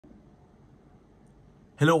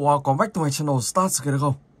Hello, welcome back to my channel. Start được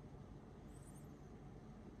không?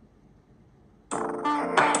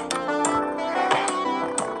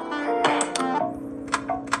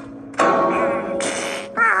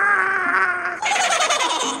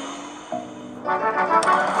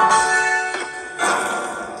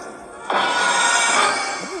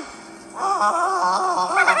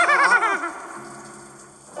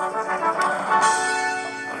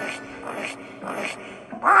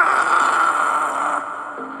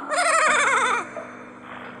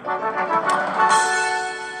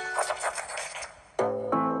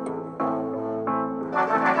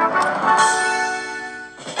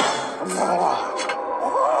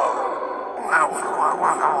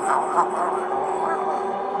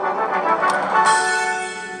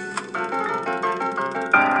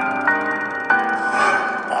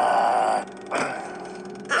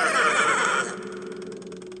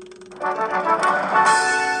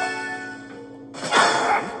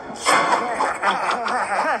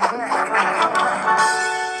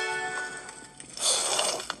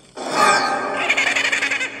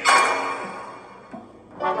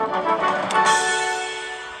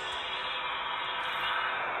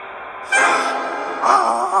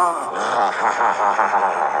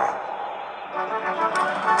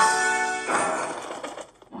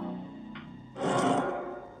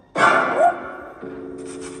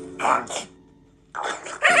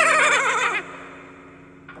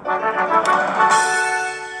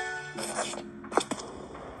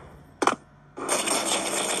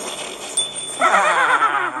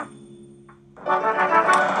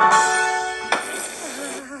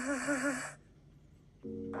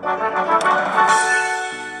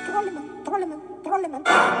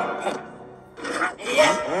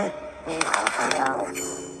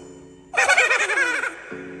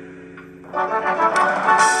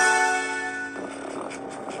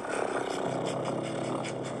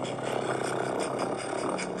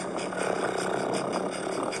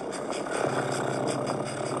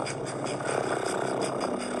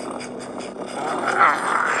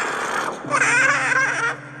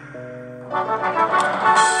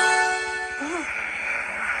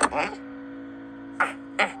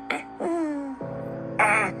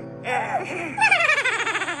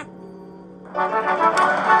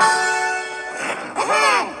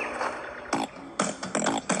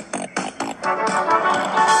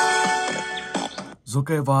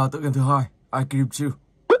 Ok, và tựa game thứ hai, I Cream 2.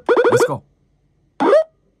 Let's go.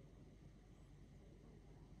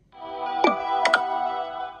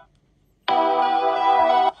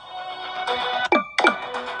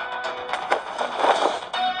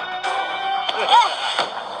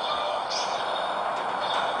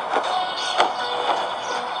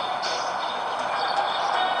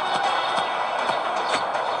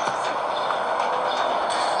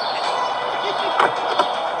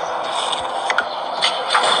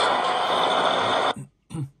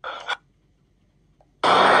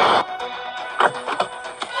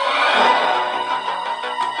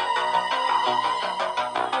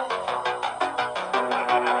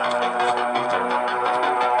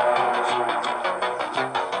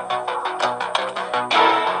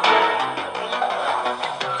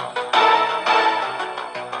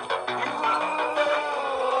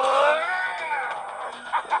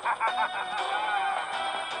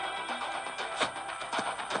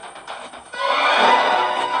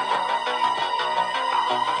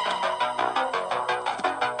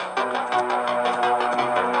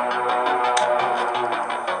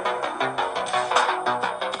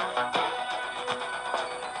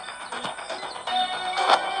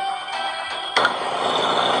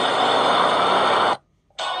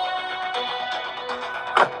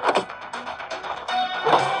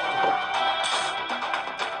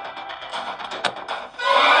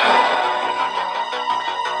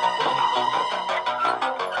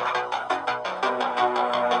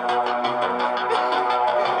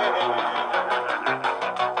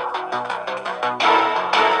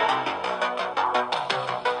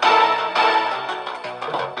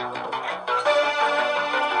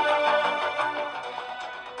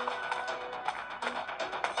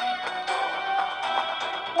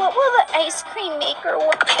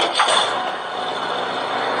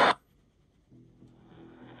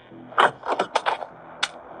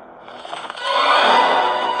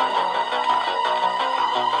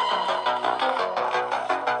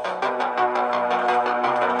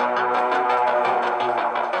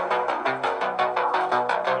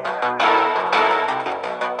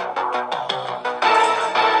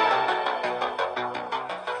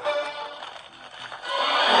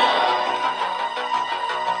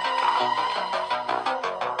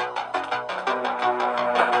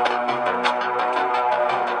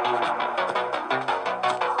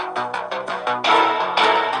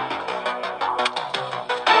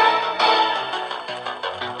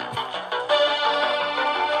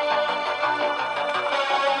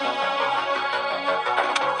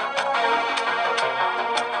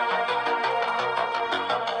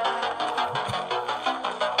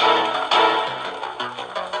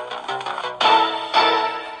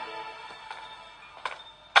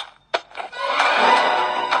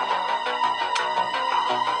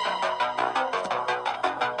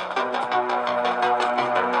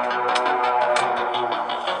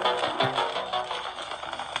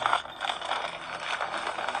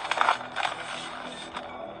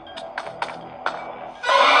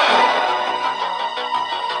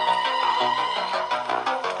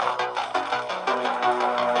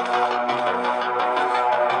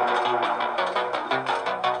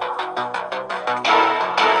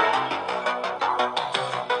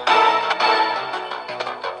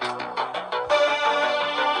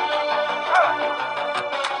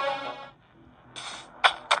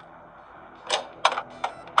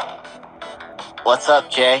 What's up,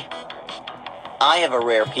 Jay? I have a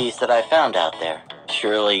rare piece that I found out there.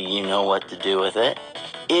 Surely you know what to do with it.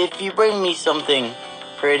 If you bring me something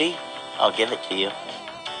pretty, I'll give it to you.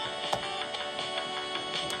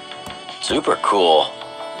 Super cool.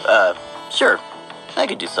 Sure. I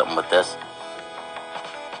could do something with this.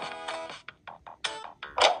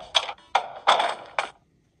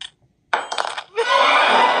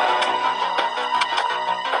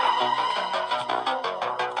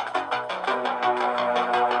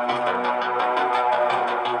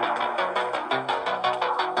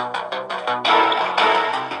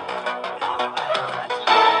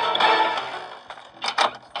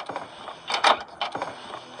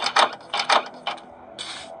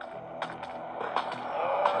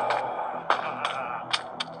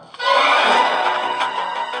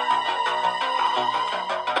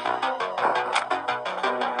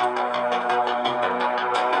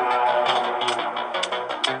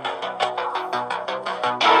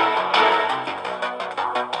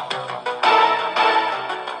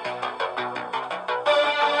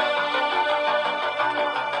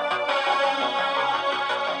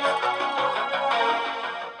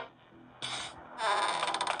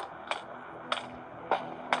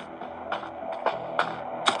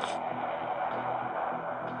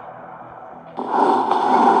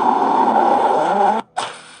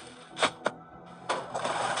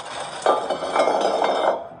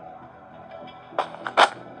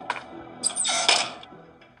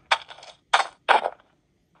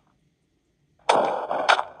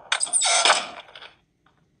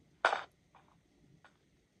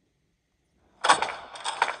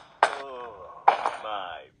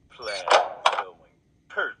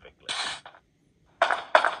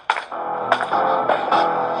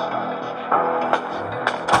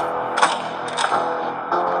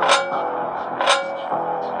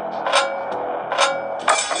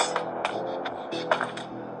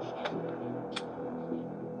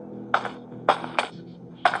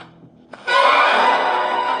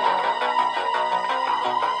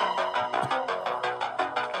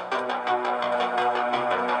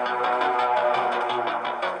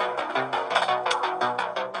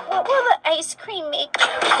 Ice cream maker.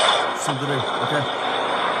 Slendrina,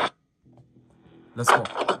 okay. Let's go.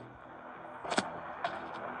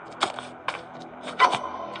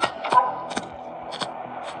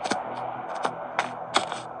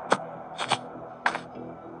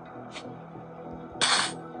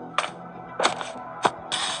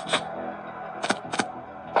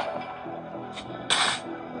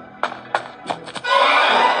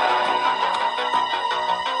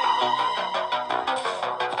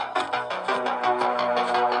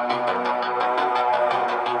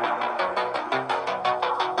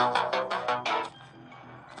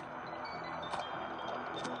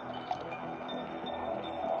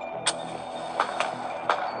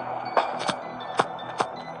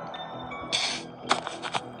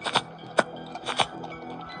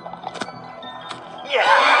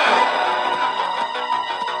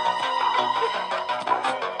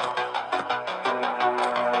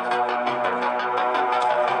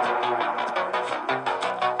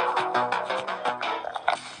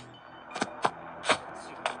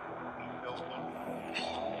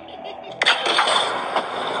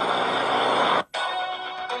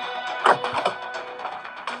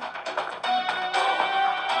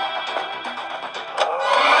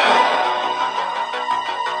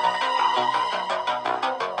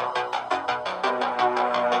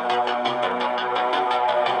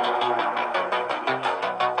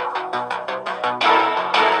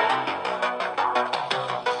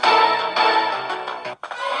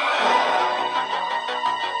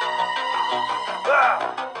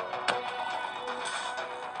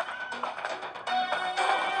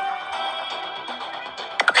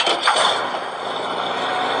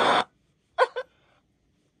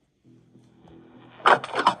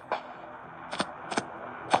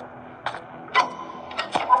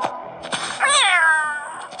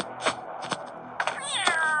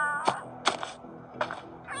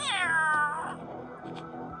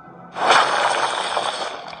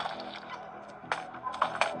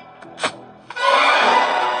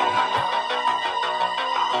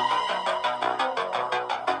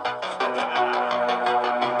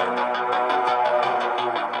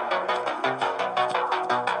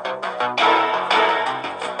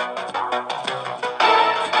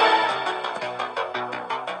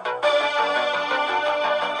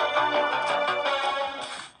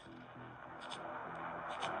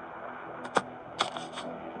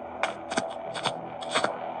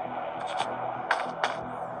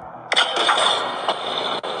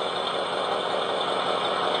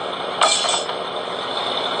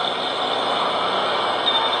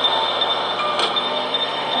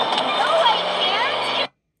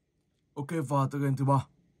 và tựa game thứ 3,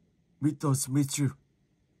 Mr. Smith.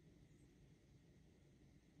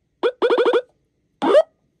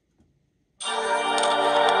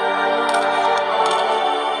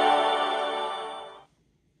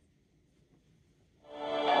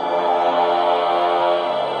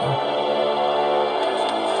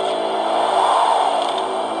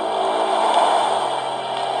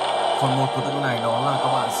 Phần 1 của tựa này đó là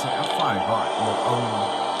các bạn sẽ phải gọi một ông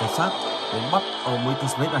cảnh sát đến bắt ông Mr.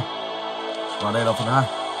 Smith này. Và đây là phần 2,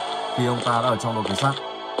 khi ông ta đã ở trong đội cảnh sát.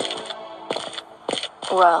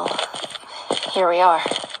 Well, here we are.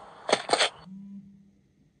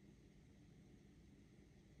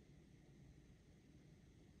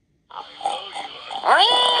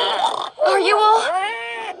 Are you all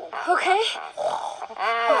okay?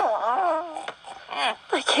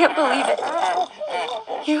 I can't believe it.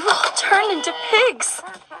 You all turned into pigs.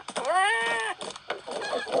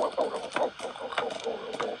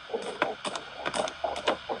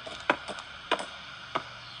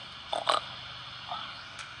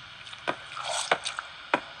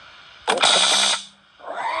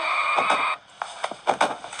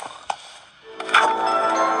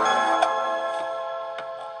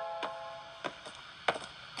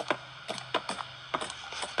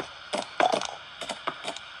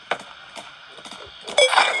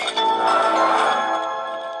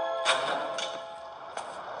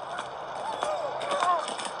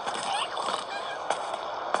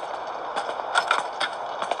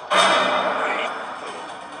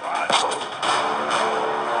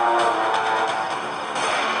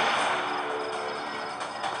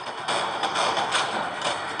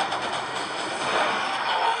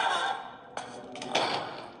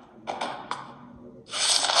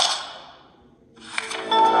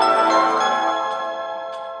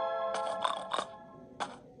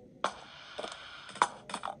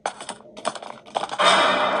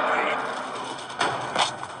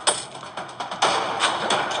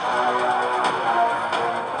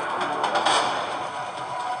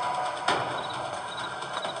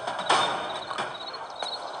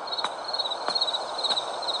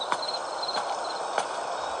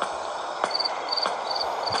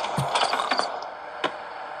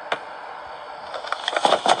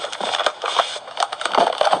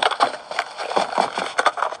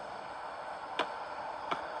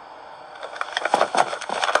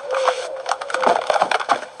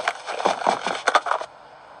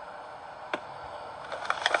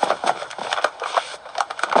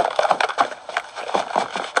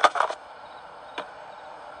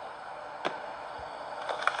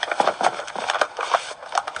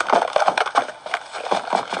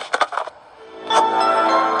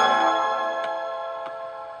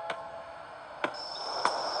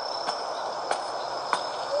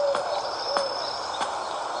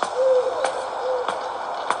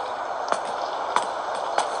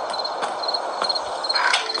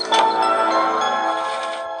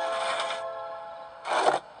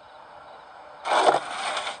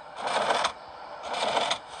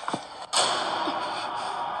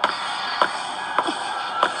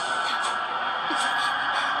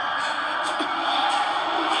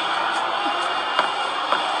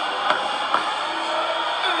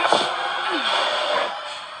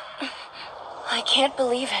 I can't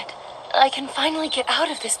believe it. I can finally get out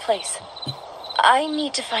of this place. I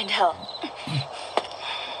need to find help.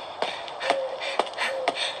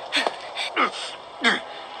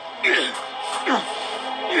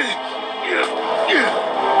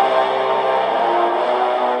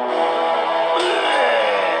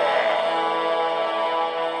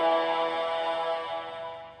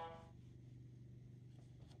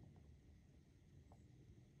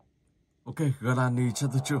 Okay, Galani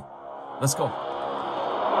chapter 2. Let's go.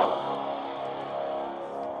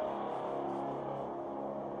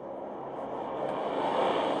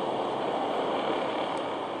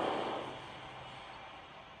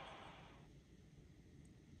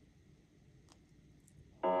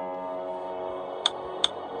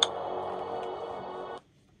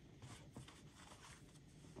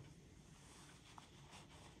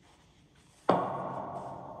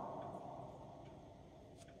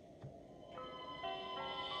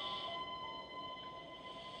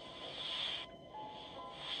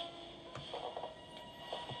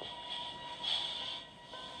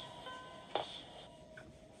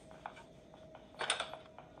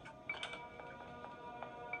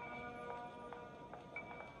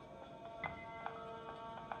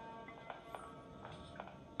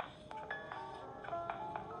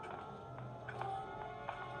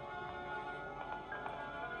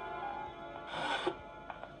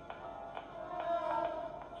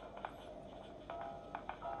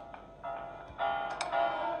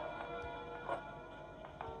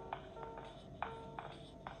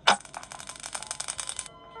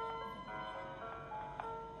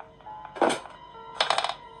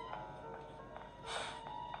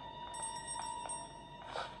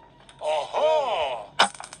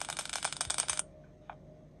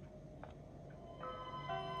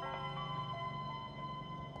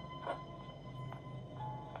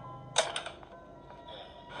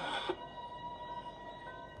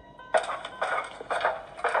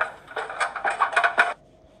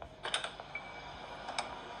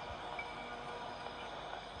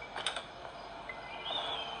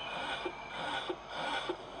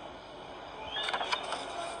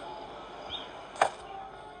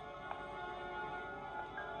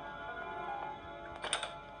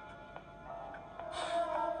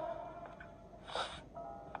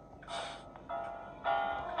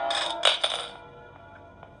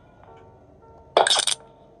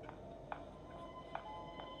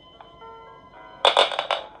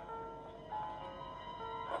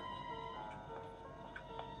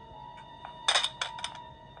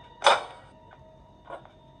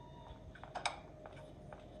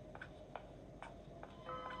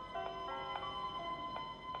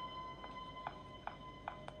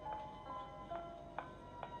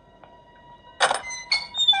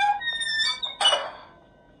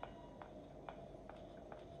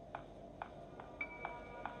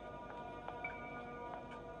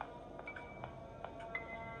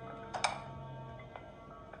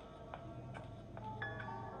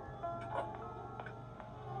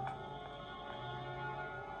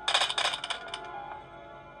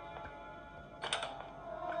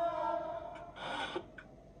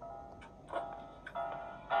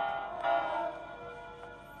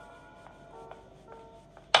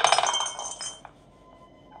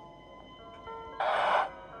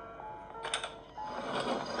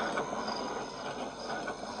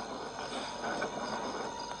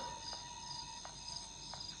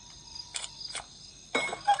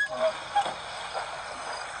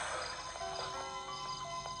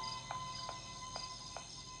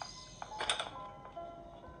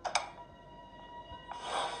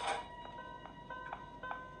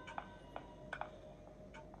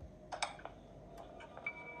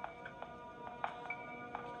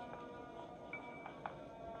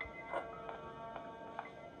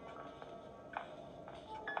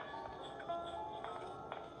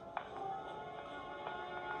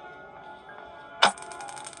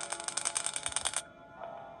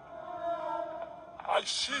 I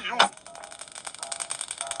see you.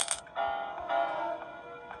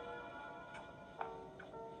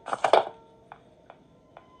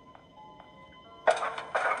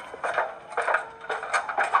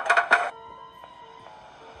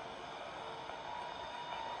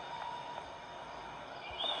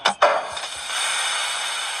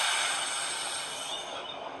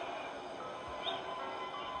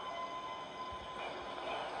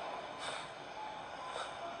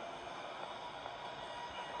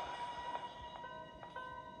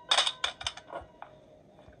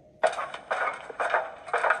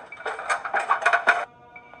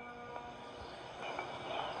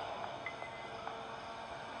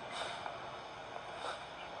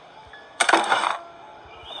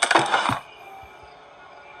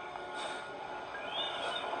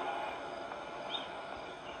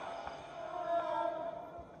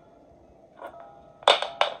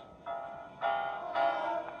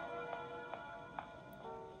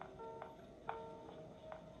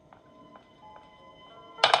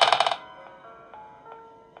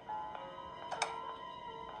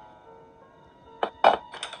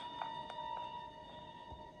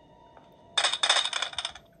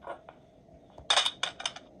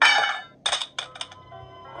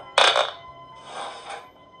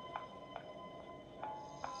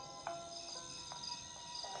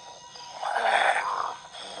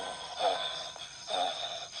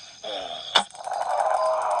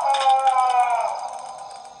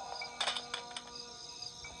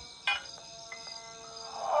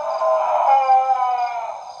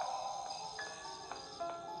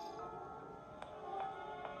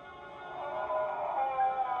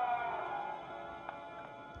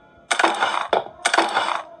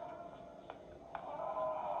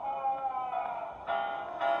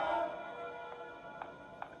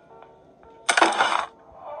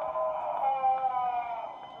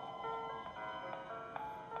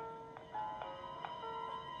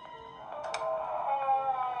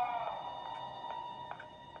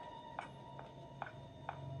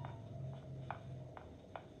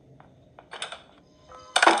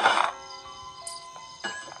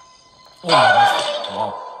 Oh my gosh.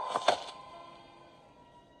 Wow.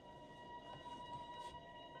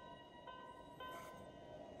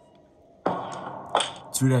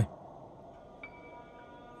 Chui đây.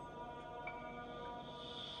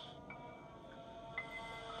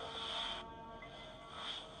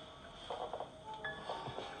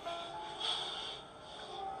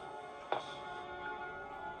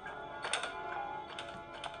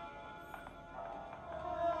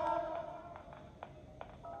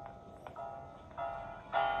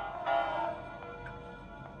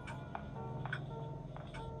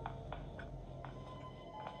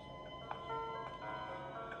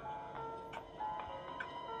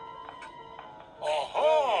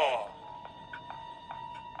 Aha!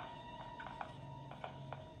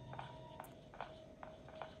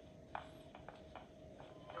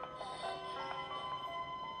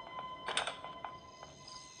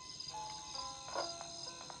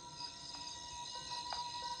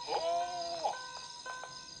 Oh!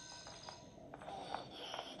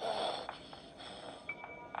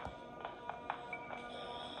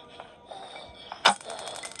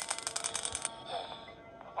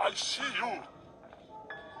 I see you.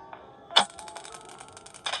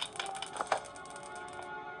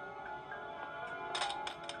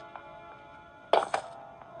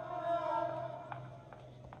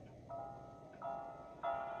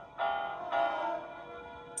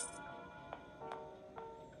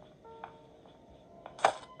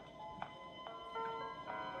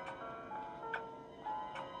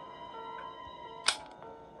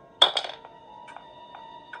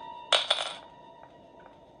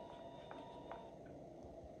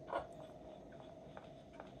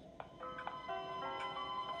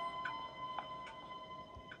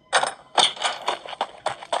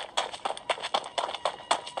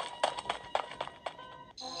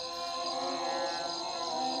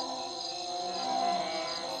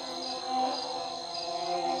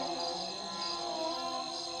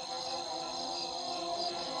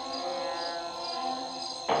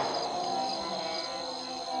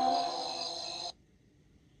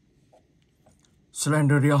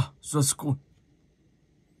 Slendrina, the school.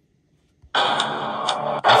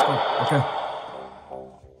 Let's go. Okay.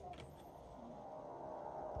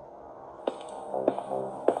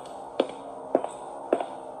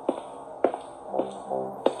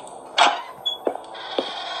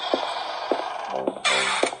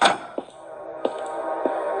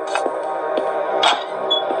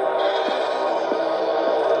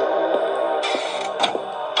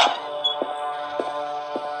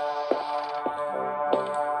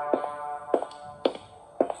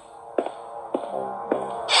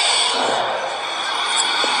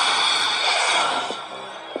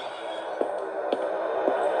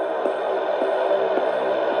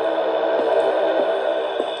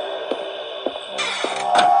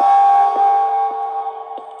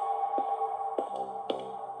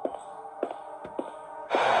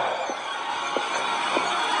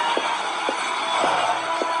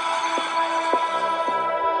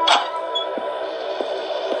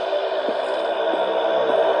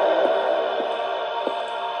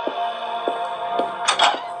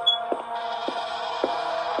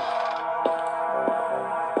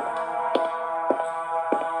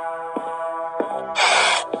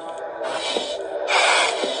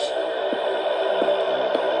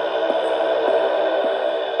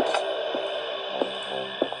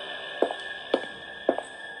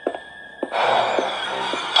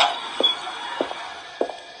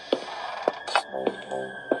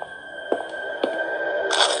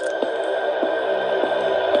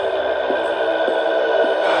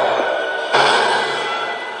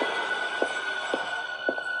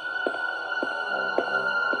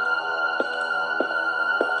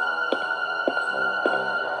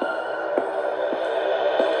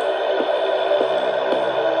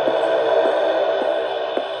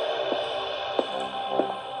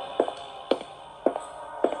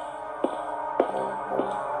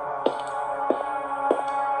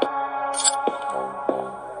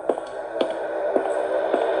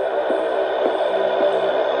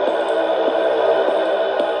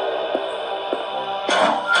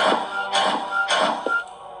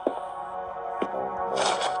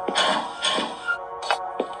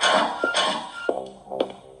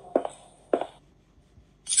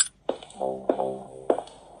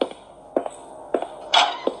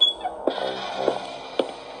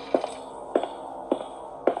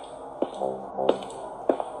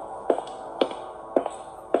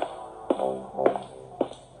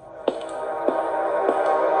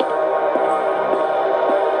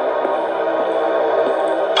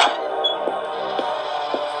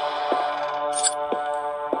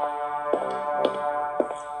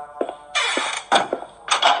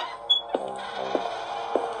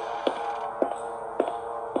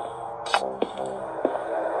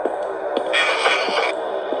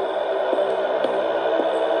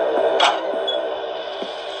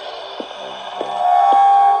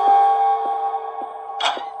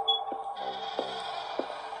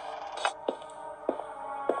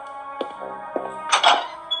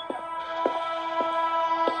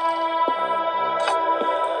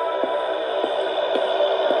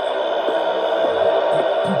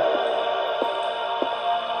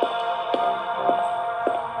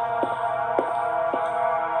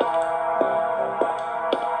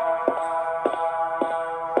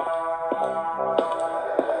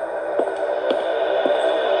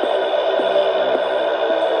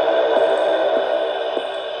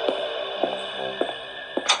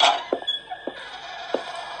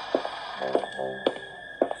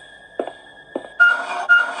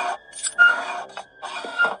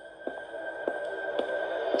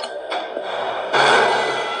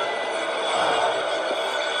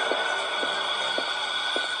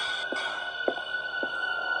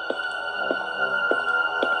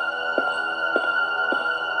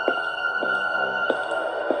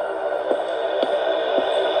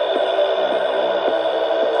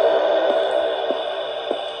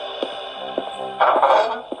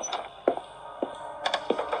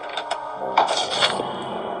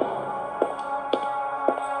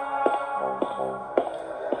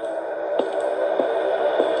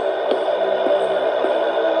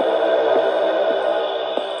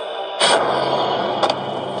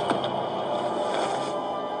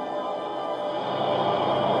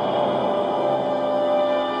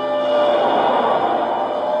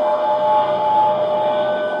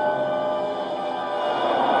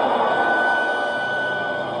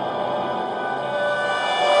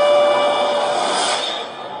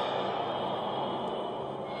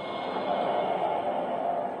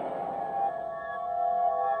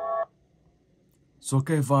 Rồi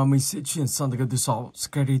ok, và mình sẽ chuyển sang game thứ 6,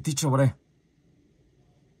 Scary Teacher vào đây.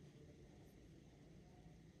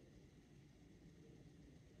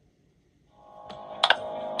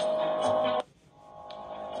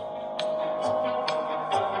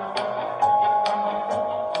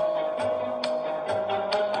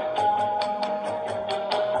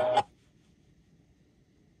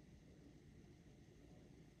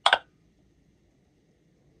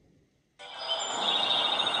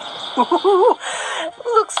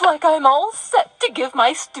 Looks like I'm all set to give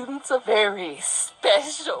my students a very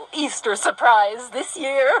special Easter surprise this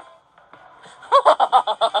year.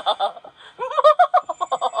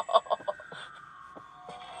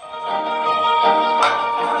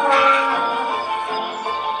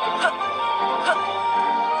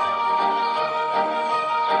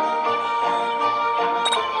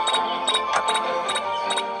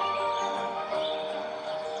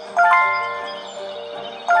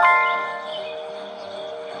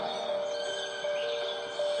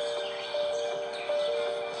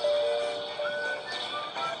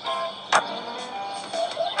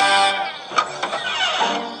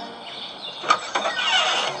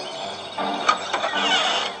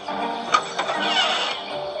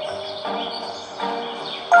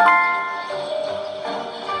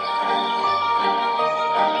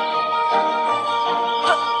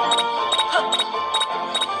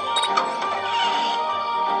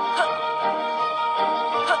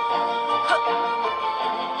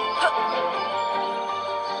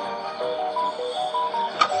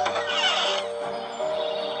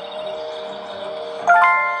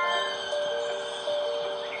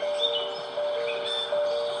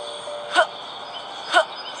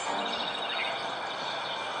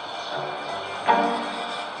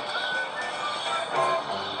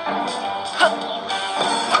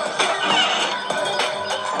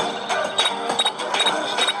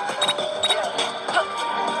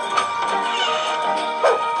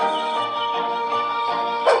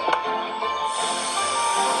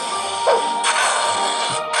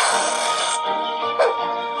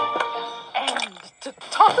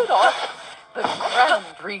 The grand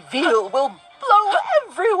reveal will blow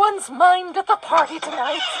everyone's mind at the party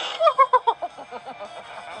tonight.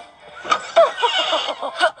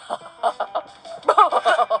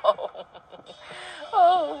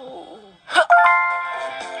 Oh.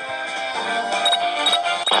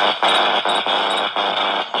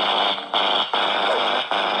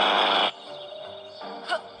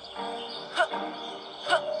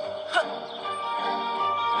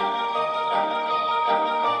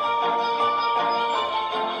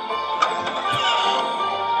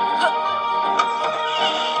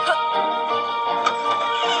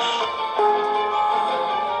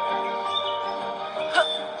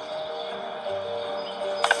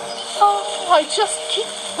 I just keep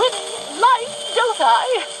winning life, don't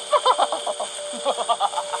I?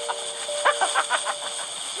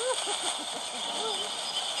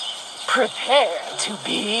 Prepare to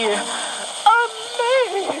be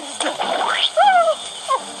amazed.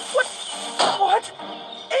 What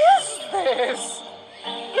is this?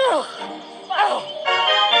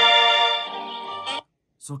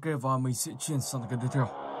 Rồi ok, và mình sẽ chuyển sang game tiếp theo.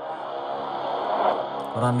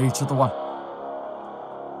 Run Chapter 1.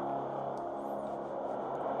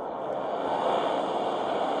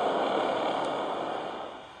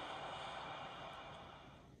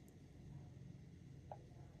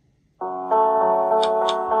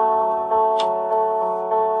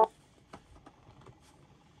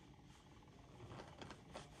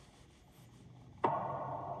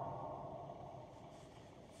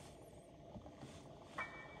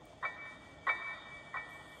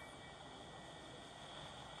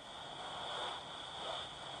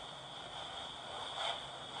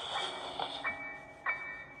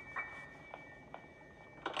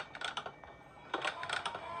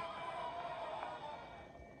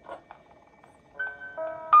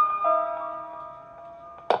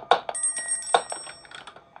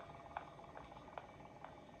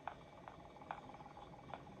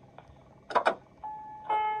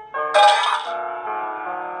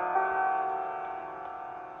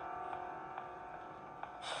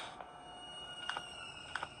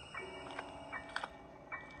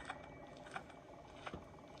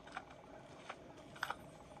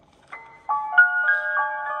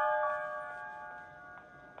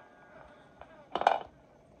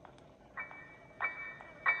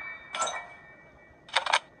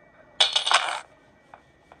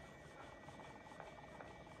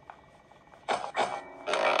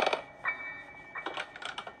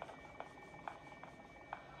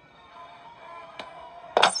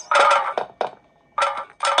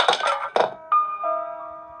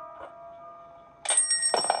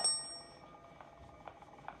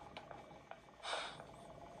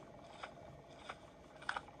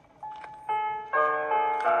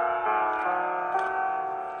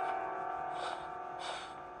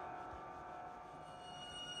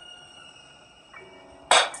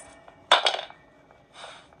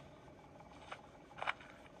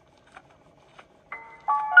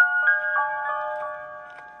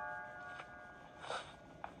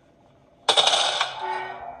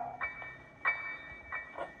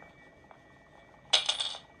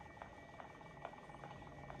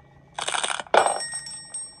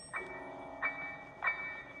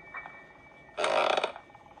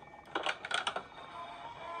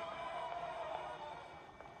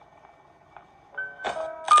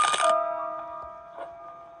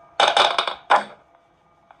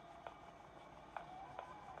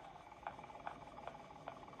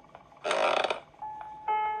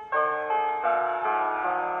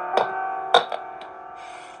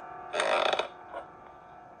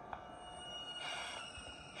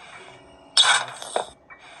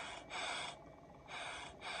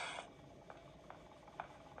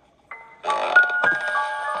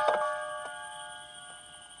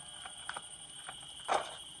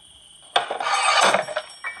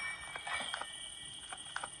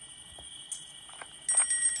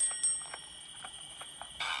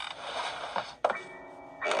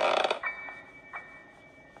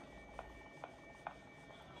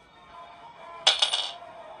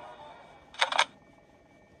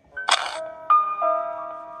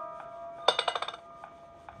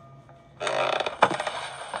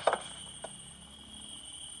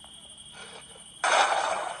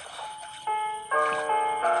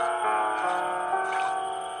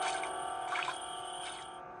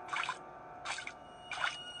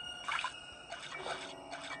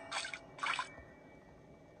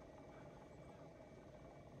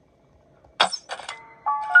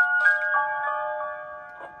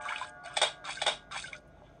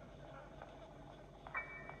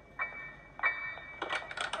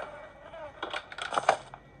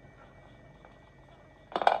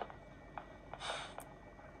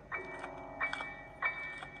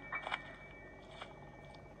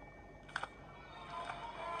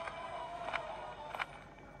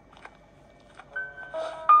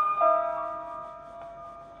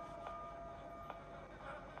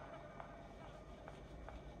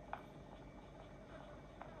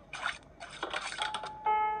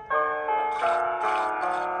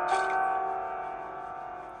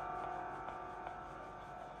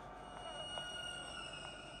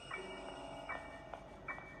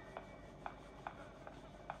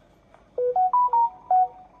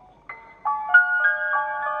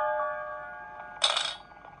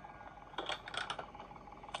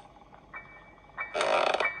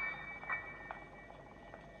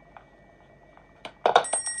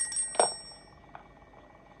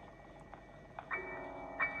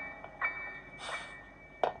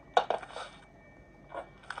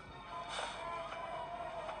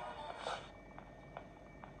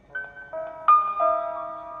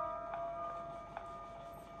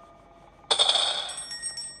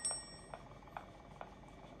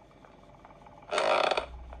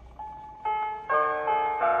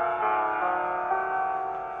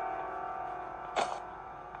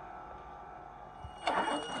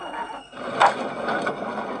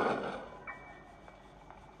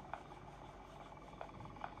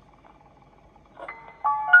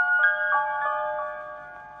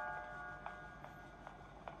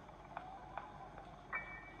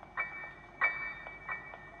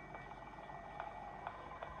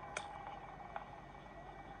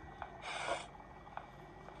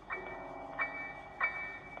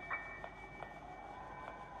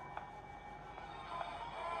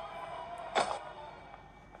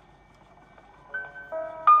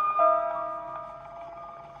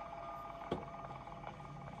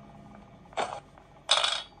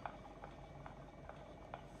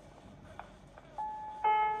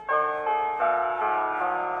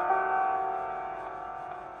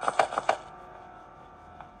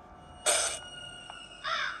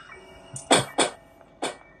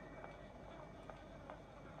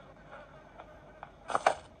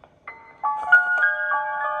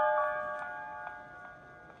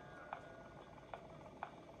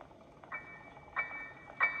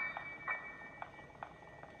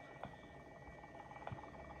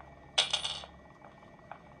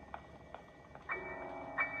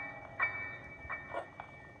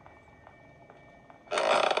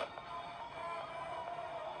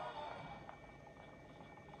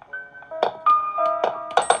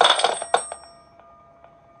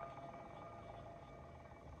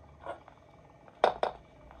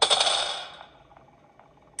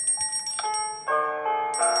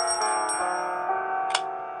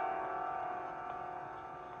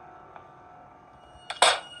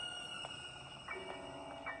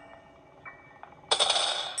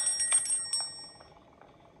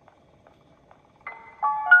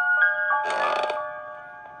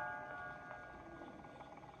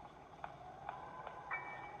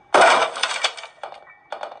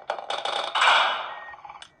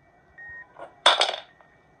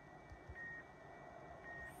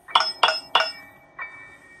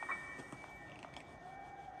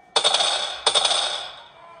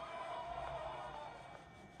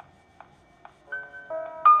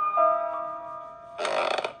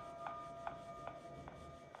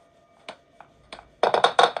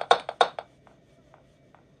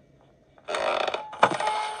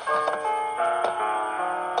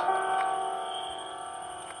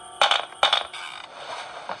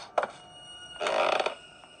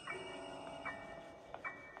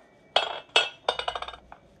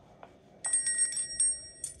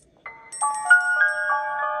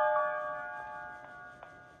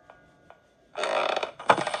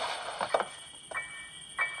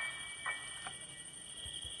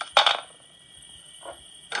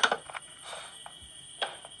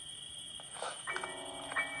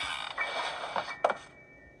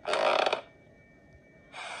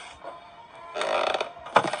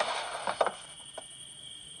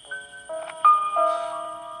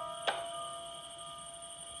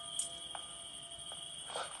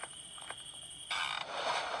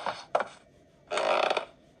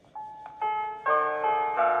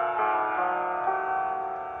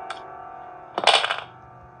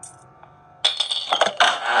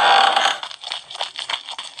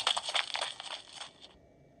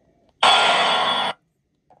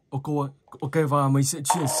 cơ hội. Ok, và mình sẽ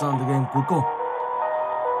chuyển sang cái game cuối cùng,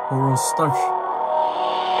 Horror Stage.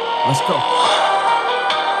 Let's go.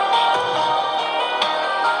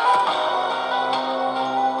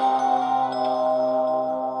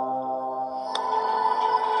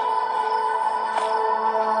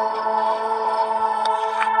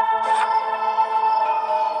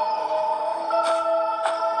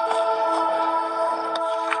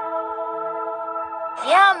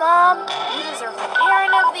 Yeah, Mom. You deserve the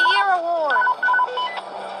Parent of the Year award.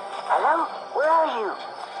 Hello? Where are you?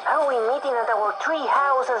 Are we meeting at our tree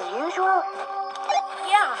house as usual?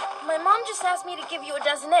 Yeah, my mom just asked me to give you a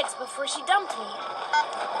dozen eggs before she dumped me.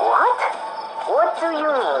 What? What do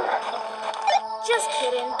you mean? Just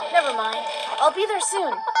kidding. Never mind. I'll be there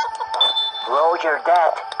soon. Roger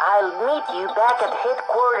that. I'll meet you back at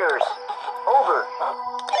headquarters. Over.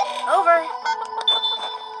 Over.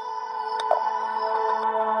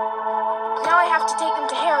 Now I have to take them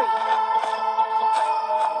to Harry.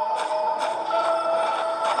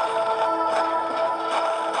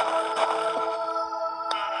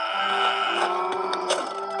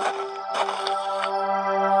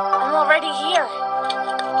 I'm already here.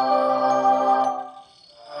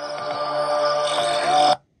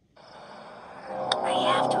 I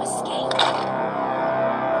have to escape.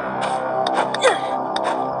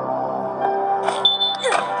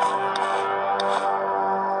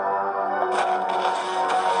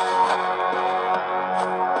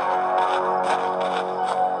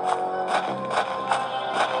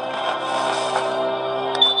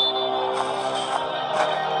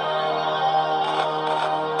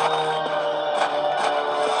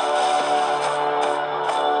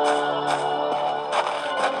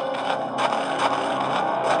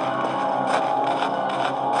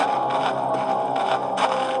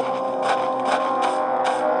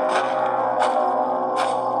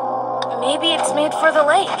 Maybe it's made for the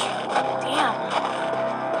lake. Damn.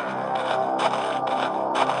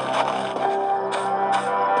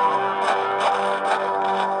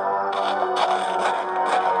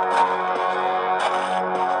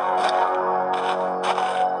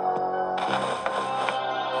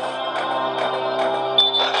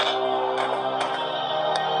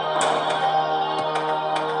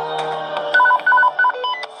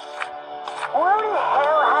 Where the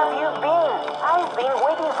hell have you been? I've been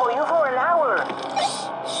waiting for you for an hour.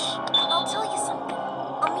 Shh. I'll tell you something.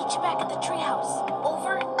 I'll meet you back at the treehouse.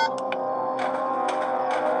 Over.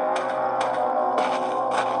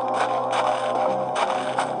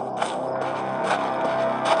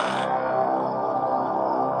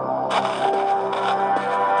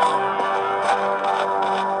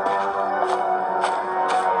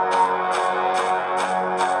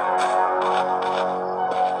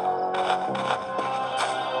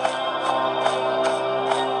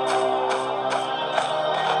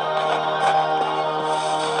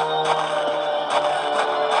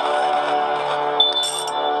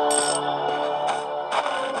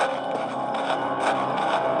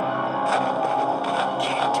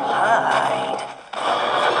 Can't hide.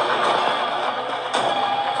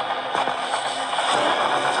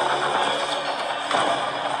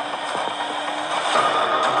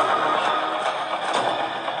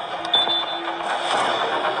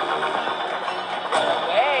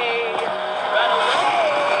 Away! Run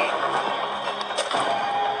away!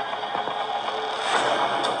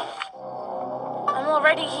 I'm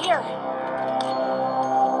already here.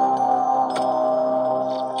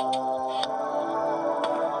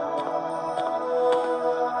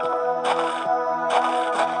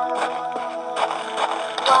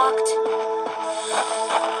 Locked.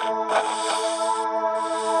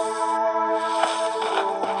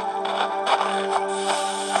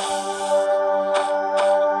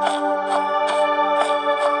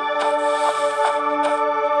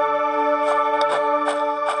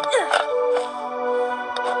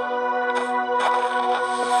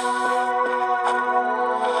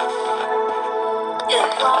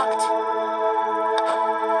 Locked.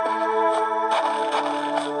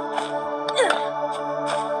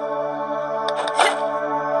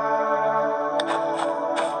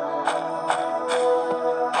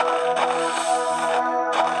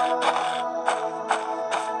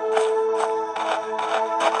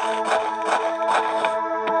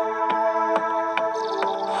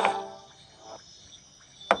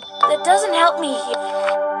 That doesn't help me here.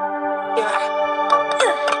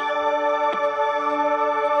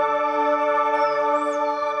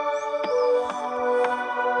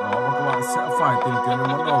 Đó, và các bạn sẽ phải tìm kiếm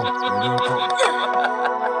những món đồ để đưa cậu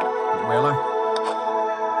bé này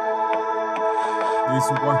đi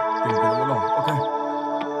xung quanh tìm kiếm những món đồ. Ok,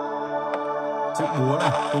 chiếc búa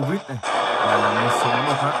này, tô vít này, và một số món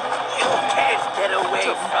đồ khác. You can't get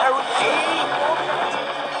away from me.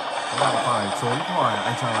 Các bạn phải trốn khỏi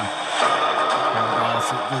anh chàng này. Và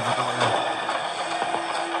sự tiêu diệt các bạn này.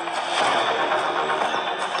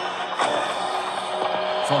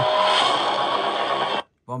 Rồi.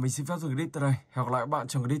 Và mình xin phép dừng clip tại đây. Hẹn gặp lại các bạn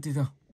trong clip tiếp theo.